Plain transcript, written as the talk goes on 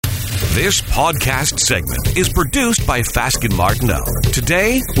This podcast segment is produced by Fasken Martineau.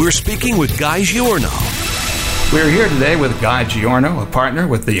 Today, we're speaking with Guy Giorno. We're here today with Guy Giorno, a partner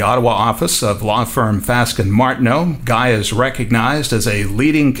with the Ottawa office of law firm Fasken Martineau. Guy is recognized as a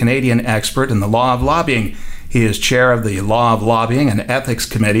leading Canadian expert in the law of lobbying. He is chair of the Law of Lobbying and Ethics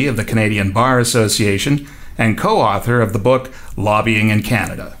Committee of the Canadian Bar Association and co-author of the book Lobbying in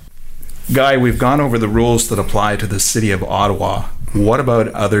Canada. Guy, we've gone over the rules that apply to the City of Ottawa. What about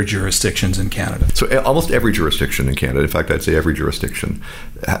other jurisdictions in Canada? So almost every jurisdiction in Canada, in fact, I'd say every jurisdiction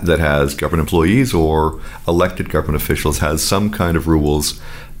that has government employees or elected government officials has some kind of rules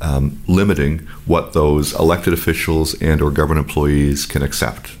limiting what those elected officials and or government employees can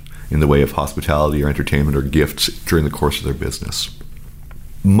accept in the way of hospitality or entertainment or gifts during the course of their business.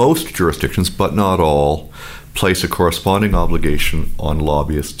 Most jurisdictions, but not all, place a corresponding obligation on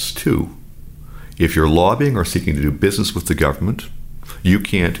lobbyists too. If you're lobbying or seeking to do business with the government, you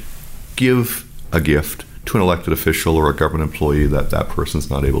can't give a gift to an elected official or a government employee that that person's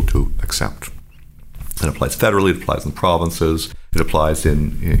not able to accept. It applies federally, it applies in provinces, it applies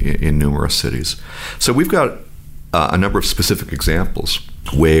in numerous cities. So we've got a number of specific examples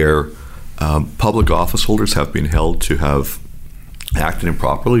where public office holders have been held to have acted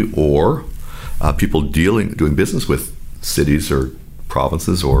improperly, or people doing business with cities or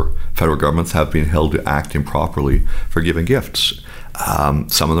provinces or federal governments have been held to act improperly for giving gifts.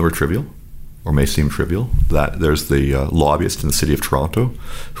 Some of them are trivial, or may seem trivial. That there's the lobbyist in the city of Toronto,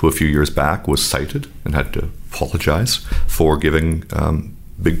 who a few years back was cited and had to apologize for giving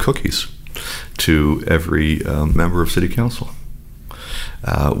big cookies to every member of city council.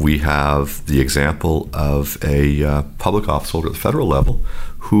 We have the example of a public office holder at the federal level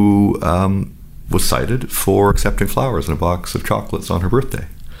who was cited for accepting flowers in a box of chocolates on her birthday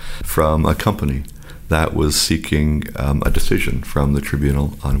from a company that was seeking a decision from the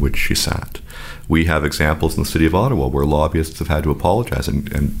tribunal on which she sat. We have examples in the city of Ottawa where lobbyists have had to apologize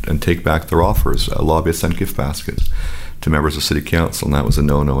and take back their offers. Lobbyists sent gift baskets to members of city council, and that was a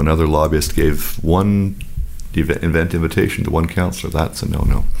no-no. Another lobbyist gave one event invitation to one councillor. That's a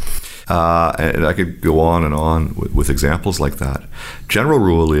no-no. And I could go on and on with examples like that. General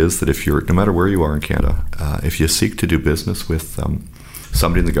rule is that if you're, no matter where you are in Canada, if you seek to do business with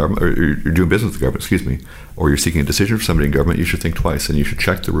somebody in the government, or you're doing business with the government, or you're seeking a decision from somebody in government, you should think twice, and you should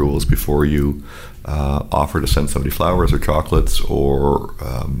check the rules before you offer to send somebody flowers or chocolates or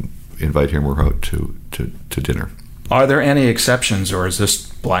invite him or her out to dinner. Are there any exceptions, or is this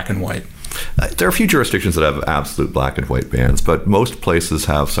black and white? There are a few jurisdictions that have absolute black and white bans, but most places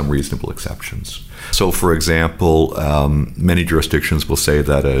have some reasonable exceptions. So, for example, many jurisdictions will say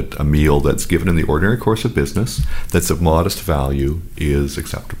that a meal that's given in the ordinary course of business that's of modest value is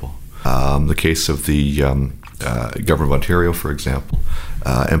acceptable. The case of the Government of Ontario, for example,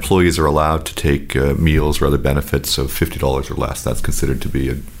 employees are allowed to take meals or other benefits of $50 or less. That's considered to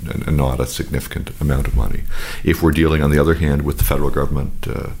be not a significant amount of money. If we're dealing, on the other hand, with the federal government,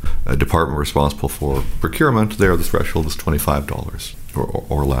 a department responsible for procurement, there the threshold is $25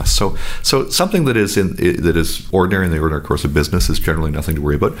 or less. So something that is ordinary in the ordinary course of business is generally nothing to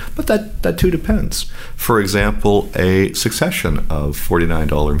worry about. But that too depends. For example, a succession of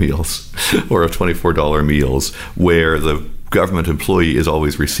 $49 meals or of $24 meals where the government employee is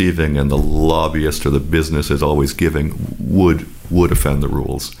always receiving and the lobbyist or the business is always giving would offend the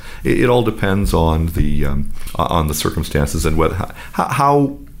rules. It all depends on the circumstances and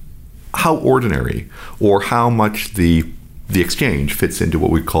how ordinary or how much the exchange fits into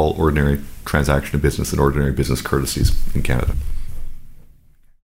what we call ordinary transaction of business and ordinary business courtesies in Canada.